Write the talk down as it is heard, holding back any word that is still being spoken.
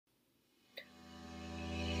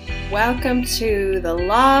Welcome to the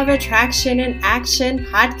Law of Attraction in Action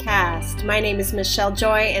podcast. My name is Michelle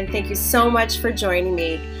Joy, and thank you so much for joining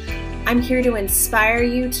me. I'm here to inspire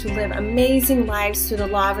you to live amazing lives through the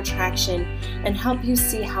law of attraction and help you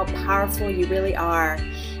see how powerful you really are.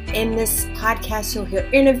 In this podcast, you'll hear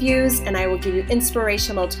interviews, and I will give you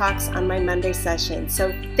inspirational talks on my Monday session.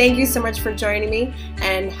 So thank you so much for joining me,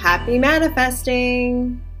 and happy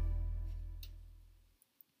manifesting.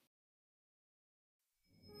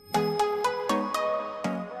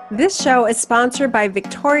 This show is sponsored by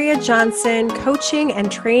Victoria Johnson Coaching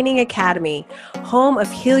and Training Academy, home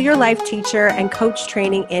of Heal Your Life teacher and coach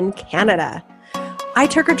training in Canada. I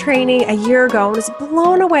took her training a year ago and was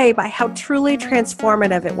blown away by how truly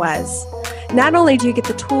transformative it was. Not only do you get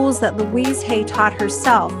the tools that Louise Hay taught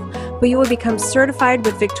herself, but you will become certified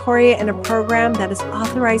with Victoria in a program that is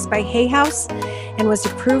authorized by Hay House and was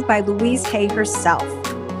approved by Louise Hay herself.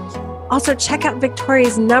 Also, check out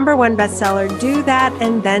Victoria's #1 bestseller, Do That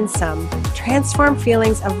and Then Some, Transform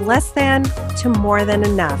Feelings of Less Than to More Than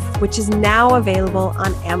Enough, which is now available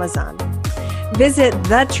on Amazon. Visit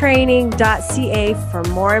thetraining.ca for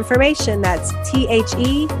more information. That's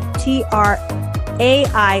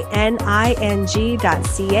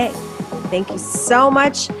thetraining.ca. Thank you so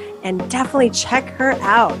much, and definitely check her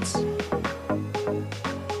out.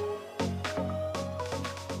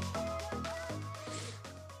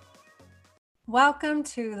 Welcome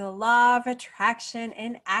to the Law of Attraction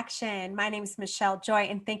in Action. My name is Michelle Joy,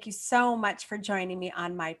 and thank you so much for joining me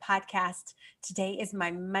on my podcast. Today is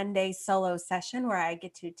my Monday solo session where I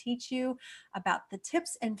get to teach you about the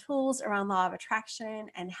tips and tools around law of attraction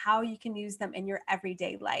and how you can use them in your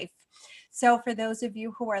everyday life. So for those of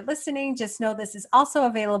you who are listening, just know this is also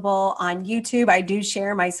available on YouTube. I do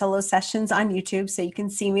share my solo sessions on YouTube so you can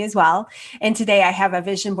see me as well. And today I have a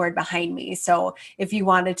vision board behind me. So if you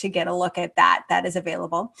wanted to get a look at that, that is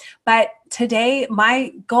available. But today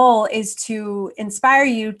my goal is to inspire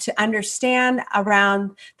you to understand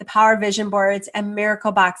around the power of vision boards and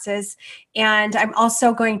miracle boxes. And I'm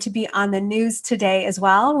also going to be on the news today as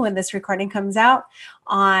well when this recording comes out.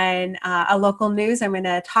 On a local news, I'm going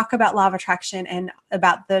to talk about law of attraction and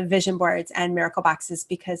about the vision boards and miracle boxes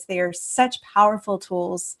because they are such powerful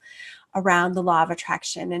tools around the law of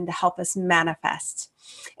attraction and to help us manifest.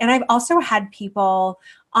 And I've also had people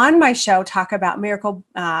on my show talk about miracle,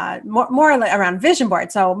 more around vision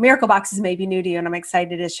boards. So miracle boxes may be new to you, and I'm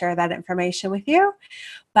excited to share that information with you.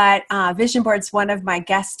 But vision boards, one of my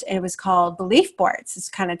guests, it was called Belief Boards. It's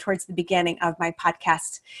kind of towards the beginning of my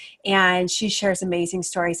podcast. And she shares amazing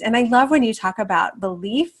stories. And I love when you talk about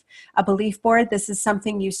belief, a belief board. This is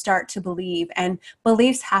something you start to believe. And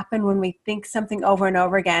beliefs happen when we think something over and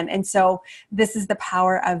over again. And so this is the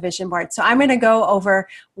power of vision boards. So I'm going to go over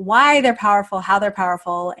why they're powerful, how they're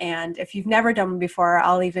powerful. And if you've never done them before,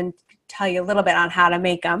 I'll even tell you a little bit on how to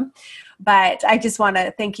make them. But I just want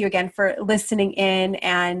to thank you again for listening in,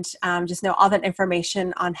 and just know all that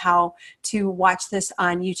information on how to watch this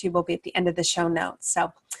on YouTube will be at the end of the show notes.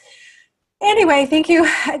 So anyway, thank you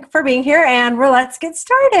for being here, and let's get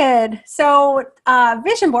started. So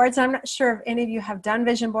vision boards, I'm not sure if any of you have done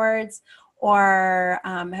vision boards or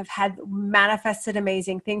have had manifested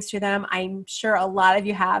amazing things through them. I'm sure a lot of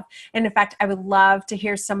you have. And in fact, I would love to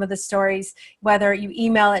hear some of the stories, whether you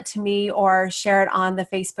email it to me or share it on the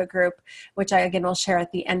Facebook group, which I, again, will share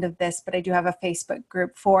at the end of this. But I do have a Facebook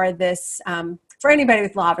group for this, for anybody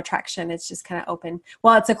with law of attraction. It's just kind of open.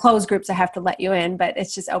 Well, it's a closed group, so I have to let you in, but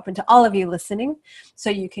it's just open to all of you listening so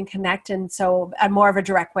you can connect. And so more of a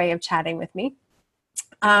direct way of chatting with me.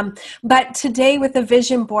 But today with the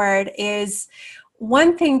vision board is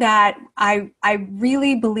one thing that I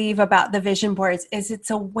really believe about the vision boards is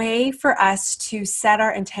it's a way for us to set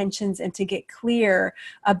our intentions and to get clear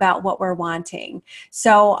about what we're wanting.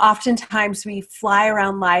 So oftentimes we fly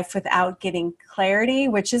around life without getting clarity,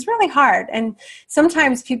 which is really hard. And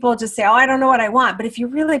sometimes people just say, oh, I don't know what I want. But if you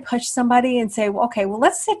really push somebody and say, well, okay, well,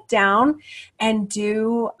 let's sit down and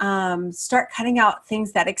start cutting out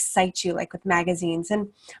things that excite you, like with magazines. And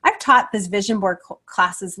I've taught this vision board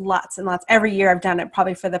classes lots and lots. Every year I've done it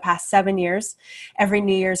probably for the past 7 years. Every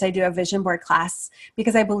New Year's I do a vision board class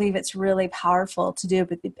because I believe it's really powerful to do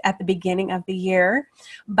at the beginning of the year.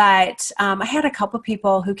 But I had a couple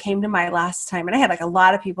people who came to my last time, and I had like a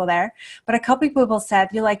lot of people there, but a couple people said,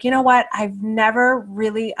 you're like, you know what? I've never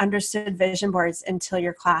really understood vision boards until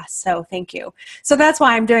your class. So thank you. So that's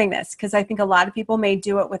why I'm doing this, because I think a lot of people may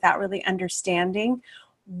do it without really understanding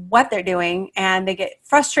what they're doing, and they get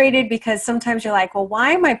frustrated because sometimes you're like, well,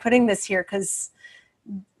 why am I putting this here? Because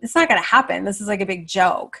it's not going to happen. This is like a big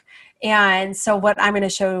joke. And so what I'm going to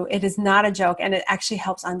show, it is not a joke, and it actually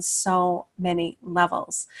helps on so many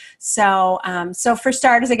levels. So, so for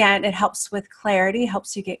starters, again, it helps with clarity,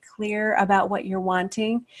 helps you get clear about what you're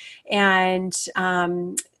wanting. And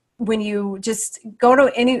when you just go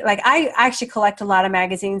to any, like I actually collect a lot of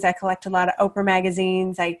magazines. I collect a lot of Oprah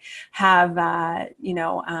magazines. I have,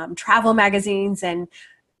 travel magazines and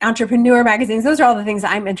entrepreneur magazines. Those are all the things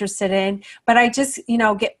I'm interested in. But I just,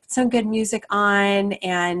 get some good music on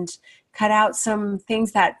and cut out some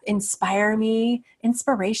things that inspire me.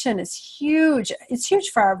 Inspiration is huge. It's huge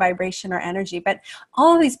for our vibration, our energy. But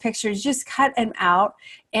all of these pictures, just cut them out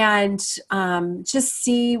and just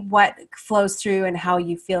see what flows through and how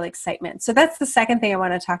you feel excitement. So that's the second thing I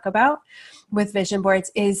want to talk about with vision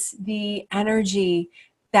boards is the energy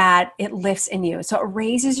that it lifts in you. So it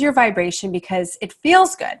raises your vibration because it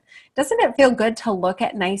feels good. Doesn't it feel good to look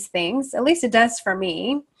at nice things? At least it does for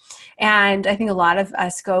me. And I think a lot of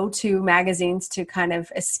us go to magazines to kind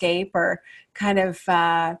of escape or kind of,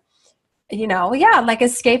 like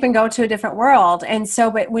escape and go to a different world. And so,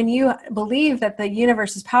 but when you believe that the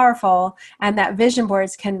universe is powerful and that vision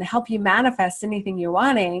boards can help you manifest anything you're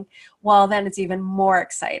wanting, well, then it's even more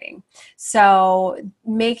exciting. So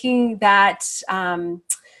making that,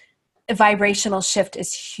 vibrational shift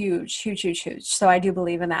is huge, huge, huge, huge. So I do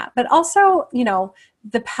believe in that. But also,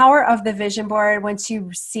 the power of the vision board, once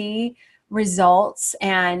you see results,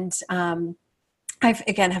 and have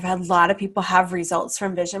had a lot of people have results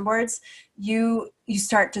from vision boards, you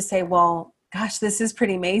start to say, well, gosh, this is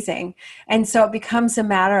pretty amazing. And so it becomes a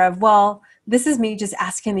matter of, well, this is me just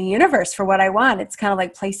asking the universe for what I want. It's kind of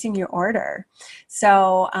like placing your order.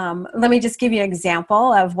 So let me just give you an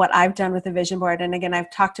example of what I've done with the vision board. And again,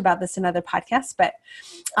 I've talked about this in other podcasts, but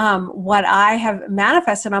what I have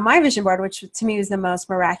manifested on my vision board, which to me was the most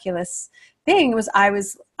miraculous thing, was I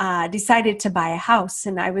was decided to buy a house.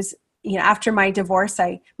 And I was, after my divorce,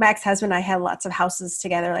 my ex-husband and I had lots of houses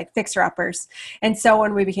together, like fixer-uppers. And so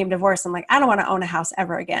when we became divorced, I'm like, I don't want to own a house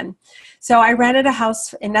ever again. So I rented a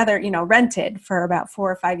house, rented for about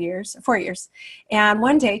 4 years. And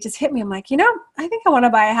one day it just hit me. I'm like, I think I want to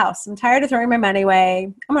buy a house. I'm tired of throwing my money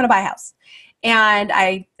away. I'm going to buy a house. And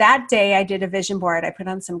that day I did a vision board. I put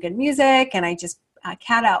on some good music and I just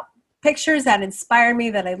cut out pictures that inspired me,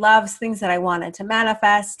 that I loved, things that I wanted to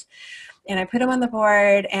manifest. And I put them on the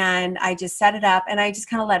board and I just set it up and I just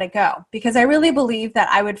kind of let it go because I really believed that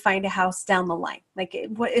I would find a house down the line. Like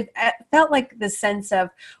it felt like the sense of,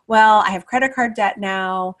 well, I have credit card debt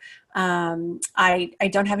now. I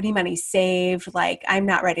don't have any money saved. Like I'm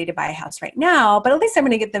not ready to buy a house right now, but at least I'm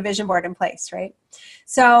going to get the vision board in place. Right.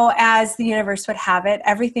 So as the universe would have it,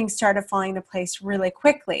 everything started falling into place really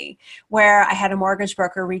quickly, where I had a mortgage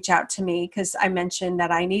broker reach out to me because I mentioned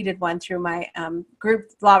that I needed one through my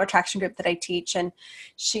group, Law of Attraction group that I teach. And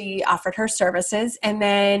she offered her services. And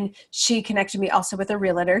then she connected me also with a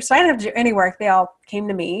realtor. So I didn't have to do any work. They all came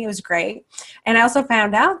to me. It was great. And I also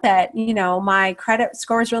found out that, my credit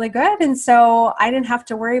score is really good. And so I didn't have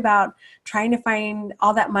to worry about trying to find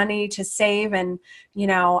all that money to save and,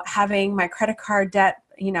 having my credit card debt,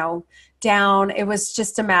 down. It was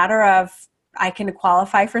just a matter of, I can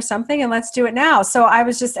qualify for something and let's do it now. So I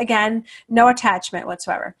was just, again, no attachment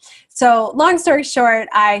whatsoever. So long story short,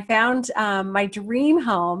 I found my dream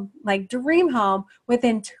home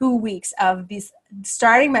within 2 weeks of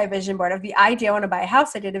starting my vision board of the idea I want to buy a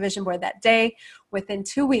house. I did a vision board that day. Within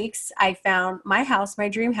 2 weeks, I found my house, my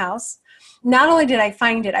dream house. Not only did I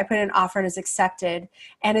find it, I put in an offer and it was accepted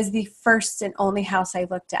and is the first and only house I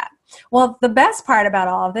looked at. Well, the best part about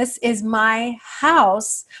all of this is my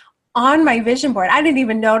house on my vision board. I didn't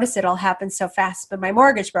even notice it all happened so fast, but my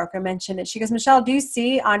mortgage broker mentioned it. She goes, Michelle, do you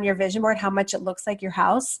see on your vision board how much it looks like your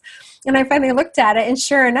house? And I finally looked at it, and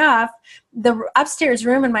sure enough, the upstairs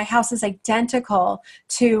room in my house is identical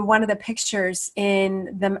to one of the pictures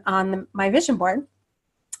on my vision board.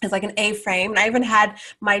 It's like an A-frame. And I even had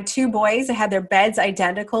my 2 boys, I had their beds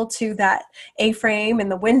identical to that A-frame, and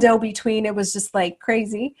the window between it was just like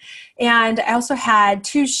crazy. And I also had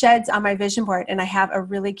 2 sheds on my vision board, and I have a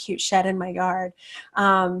really cute shed in my yard.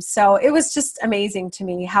 So it was just amazing to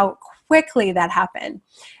me how quickly that happened.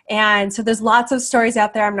 And so there's lots of stories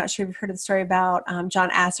out there. I'm not sure if you've heard of the story about John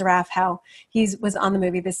Assaraf, how he was on the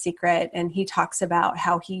movie The Secret, and he talks about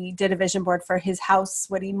how he did a vision board for his house,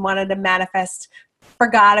 what he wanted to manifest,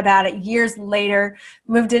 forgot about it years later,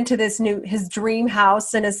 moved into his dream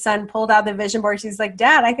house, and his son pulled out the vision board. He's like,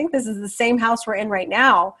 Dad, I think this is the same house we're in right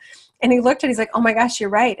now. And he looked at it, he's like, oh my gosh, you're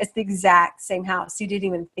right. It's the exact same house. You didn't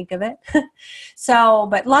even think of it. So,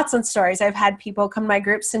 but lots of stories. I've had people come to my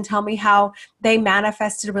groups and tell me how they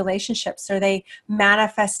manifested relationships or they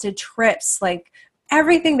manifested trips, like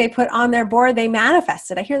everything they put on their board, they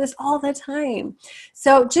manifested. I hear this all the time.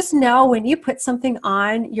 So just know when you put something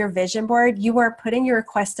on your vision board, you are putting your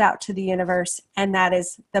request out to the universe. And that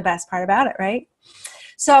is the best part about it, right?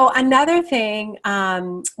 So another thing,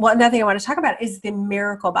 another thing I want to talk about is the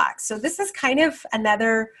miracle box. So this is kind of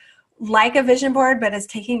another like a vision board, but it's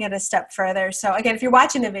taking it a step further. So again, if you're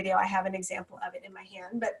watching the video, I have an example of it in my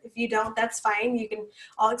hand, but if you don't, that's fine.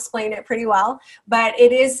 I'll explain it pretty well, but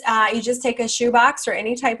it is, you just take a shoe box or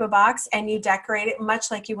any type of box and you decorate it much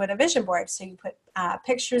like you would a vision board. So you put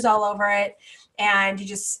pictures all over it and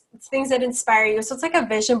it's things that inspire you. So it's like a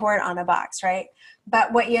vision board on a box, right?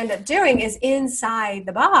 But what you end up doing is inside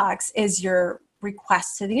the box is your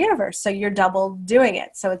request to the universe. So you're double doing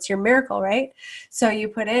it. So it's your miracle, right? So you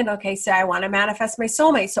put in, okay, so I want to manifest my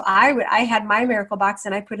soulmate. So I had my miracle box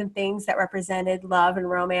and I put in things that represented love and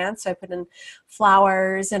romance. So I put in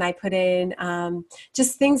flowers and I put in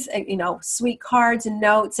just things, sweet cards and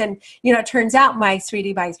notes. And, it turns out my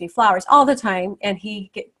sweetie buys me flowers all the time. And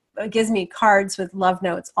he gives me cards with love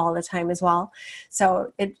notes all the time as well.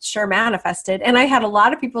 So it sure manifested. And I had a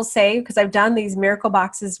lot of people say, because I've done these miracle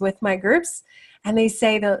boxes with my groups, and they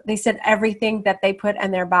said everything that they put in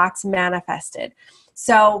their box manifested.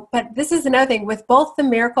 So, but this is another thing with both the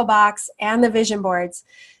miracle box and the vision boards.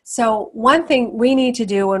 So one thing we need to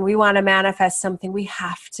do when we want to manifest something, we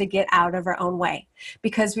have to get out of our own way,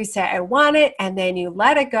 because we say, I want it, and then you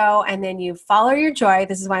let it go, and then you follow your joy.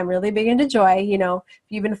 This is why I'm really big into joy. If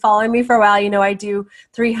you've been following me for a while, I do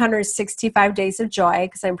 365 days of joy,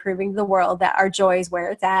 because I'm proving to the world that our joy is where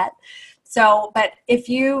it's at. So, but if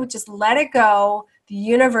you just let it go, the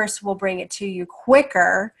universe will bring it to you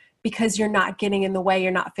quicker, because you're not getting in the way.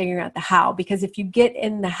 You're not figuring out the how. Because if you get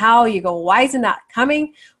in the how, you go, why is it not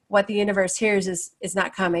coming? What the universe hears is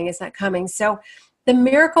not coming. It's not coming. So the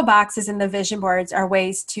miracle boxes and the vision boards are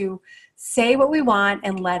ways to say what we want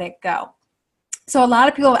and let it go. So a lot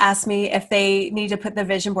of people ask me if they need to put the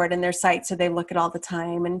vision board in their site so they look at all the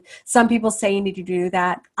time. And some people say you need to do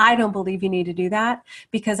that. I don't believe you need to do that,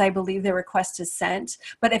 because I believe the request is sent.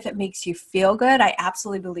 But if it makes you feel good, I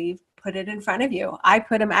absolutely believe put it in front of you. I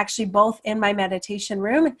put them actually both in my meditation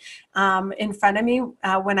room in front of me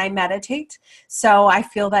when I meditate. So I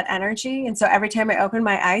feel that energy. And so every time I open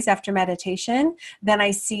my eyes after meditation, then I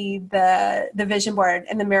see the vision board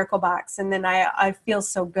and the miracle box. And then I feel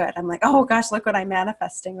so good. I'm like, oh gosh, look what I'm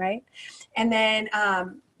manifesting, right? And then,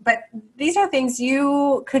 but these are things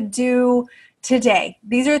you could do today.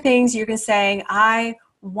 These are things you can say, I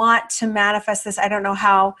want to manifest this. I don't know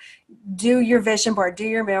how. Do your vision board, do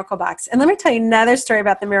your miracle box. And let me tell you another story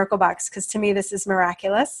about the miracle box, because to me, this is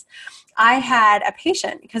miraculous. I had a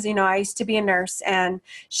patient, because, I used to be a nurse, and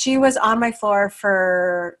she was on my floor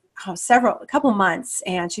for a couple months,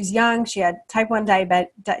 and she's young. She had type 1 diabetic.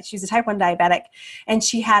 She's a type 1 diabetic, and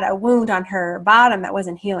she had a wound on her bottom that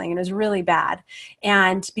wasn't healing, and it was really bad.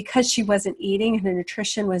 And because she wasn't eating and her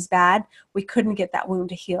nutrition was bad, we couldn't get that wound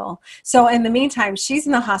to heal. So in the meantime, she's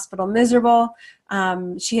in the hospital, miserable.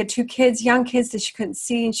 She had 2 kids, young kids that she couldn't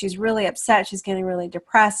see, and she was really upset. She's getting really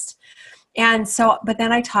depressed. And so, but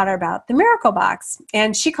then I taught her about the miracle box,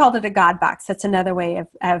 and she called it a God box. That's another way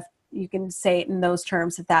of you can say it in those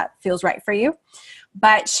terms if that feels right for you.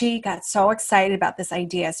 But she got so excited about this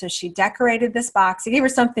idea. So she decorated this box. I gave her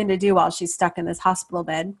something to do while she's stuck in this hospital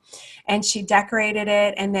bed. And she decorated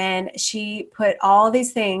it. And then she put all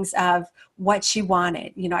these things of what she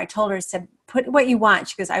wanted. I told her, said, put what you want.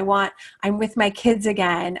 She goes, I'm with my kids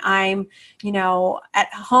again. I'm,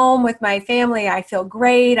 at home with my family. I feel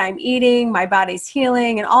great. I'm eating, my body's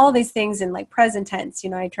healing, and all these things in like present tense.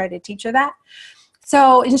 I try to teach her that.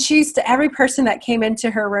 So, and she used to, every person that came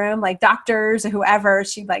into her room, like doctors or whoever,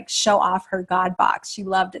 she'd like show off her God box. She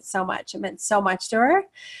loved it so much. It meant so much to her.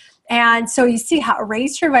 And so you see how it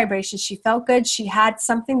raised her vibration. She felt good. She had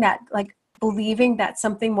something that, like, believing that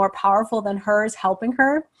something more powerful than her is helping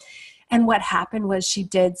her. And what happened was she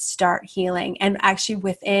did start healing. And actually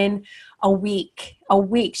within a week,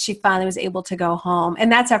 she finally was able to go home.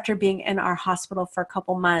 And that's after being in our hospital for a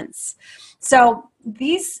couple months. So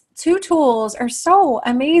these 2 tools are so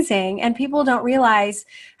amazing, and people don't realize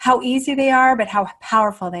how easy they are, but how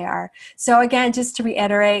powerful they are. So again, just to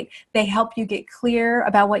reiterate, they help you get clear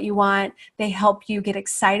about what you want. They help you get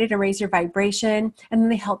excited and raise your vibration, and then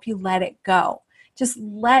they help you let it go. Just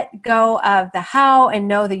let go of the how and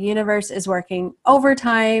know the universe is working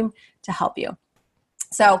overtime to help you.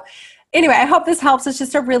 So Anyway, I hope this helps. It's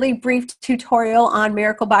just a really brief tutorial on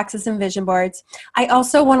miracle boxes and vision boards. I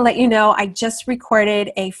also want to let you know I just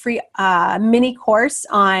recorded a free mini course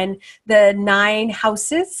on the 9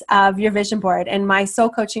 houses of your vision board. And my soul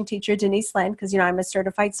coaching teacher, Denise Lynn, because I'm a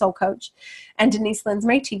certified soul coach, and Denise Lynn's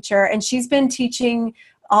my teacher, and she's been teaching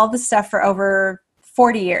all the stuff for over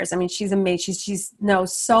 40 years. I mean, she's amazing. She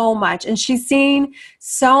knows so much, and she's seen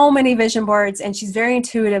so many vision boards, and she's very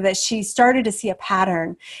intuitive that she started to see a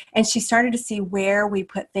pattern, and she started to see where we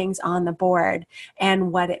put things on the board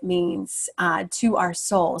and what it means to our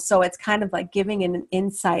soul. So it's kind of like giving an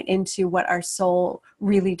insight into what our soul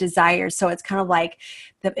really desires. So it's kind of like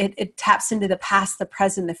it taps into the past, the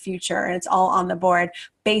present, the future, and it's all on the board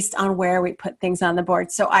based on where we put things on the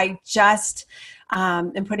board. So I just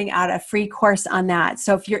am putting out a free course on that.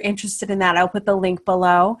 So if you're interested in that, I'll put the link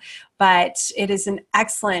below. But it is an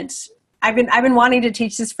excellent, I've been wanting to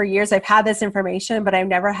teach this for years. I've had this information, but I've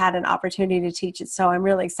never had an opportunity to teach it. So I'm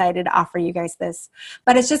really excited to offer you guys this.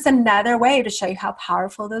 But it's just another way to show you how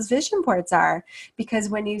powerful those vision boards are. Because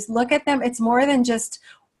when you look at them, it's more than just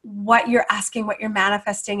what you're asking, what you're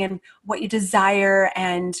manifesting, and what you desire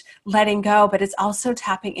and letting go, but it's also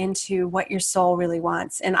tapping into what your soul really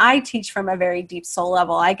wants. And I teach from a very deep soul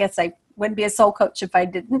level. I guess I wouldn't be a soul coach if I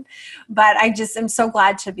didn't, but I just am so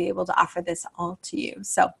glad to be able to offer this all to you.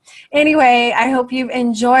 So anyway, I hope you've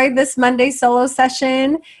enjoyed this Monday solo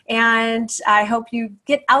session, and I hope you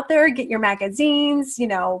get out there, get your magazines.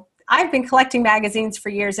 I've been collecting magazines for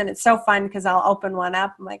years, and it's so fun because I'll open one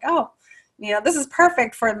up. I'm like, oh, this is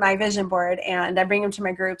perfect for my vision board, and I bring them to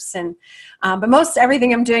my groups. And but most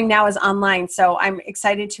everything I'm doing now is online, so I'm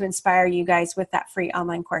excited to inspire you guys with that free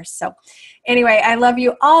online course. So anyway, I love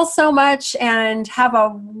you all so much, and have a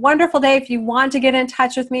wonderful day. If you want to get in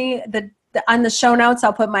touch with me, on the show notes,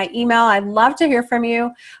 I'll put my email. I'd love to hear from you.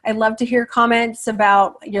 I'd love to hear comments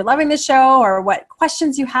about you're loving the show, or what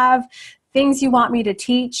questions you have, things you want me to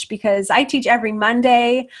teach, because I teach every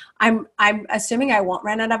Monday. I'm assuming I won't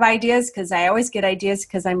run out of ideas, because I always get ideas,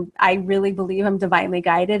 because I really believe I'm divinely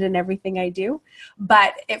guided in everything I do.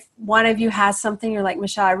 But if one of you has something you're like,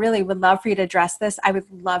 Michelle, I really would love for you to address this, I would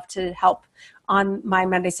love to help on my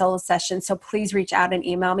Monday solo session. So please reach out and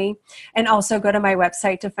email me. And also go to my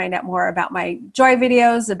website to find out more about my joy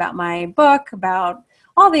videos, about my book, about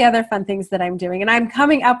all the other fun things that I'm doing. And I'm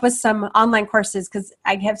coming up with some online courses, because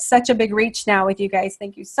I have such a big reach now with you guys.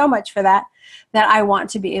 Thank you so much for that I want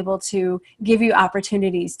to be able to give you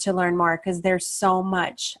opportunities to learn more, because there's so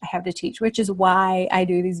much I have to teach, which is why I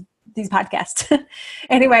do these podcasts.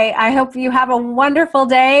 Anyway, I hope you have a wonderful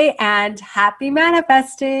day, and happy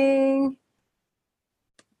manifesting.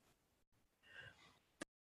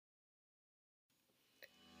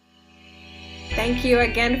 Thank you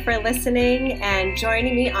again for listening and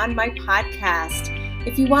joining me on my podcast.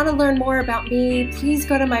 If you want to learn more about me, please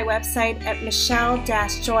go to my website at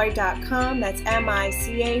michelle-joy.com. That's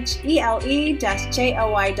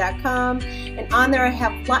michele-joy.com. And on there I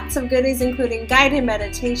have lots of goodies, including guided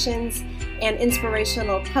meditations and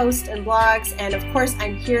inspirational posts and blogs. And of course,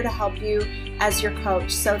 I'm here to help you as your coach.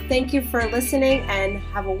 So thank you for listening, and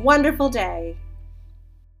have a wonderful day.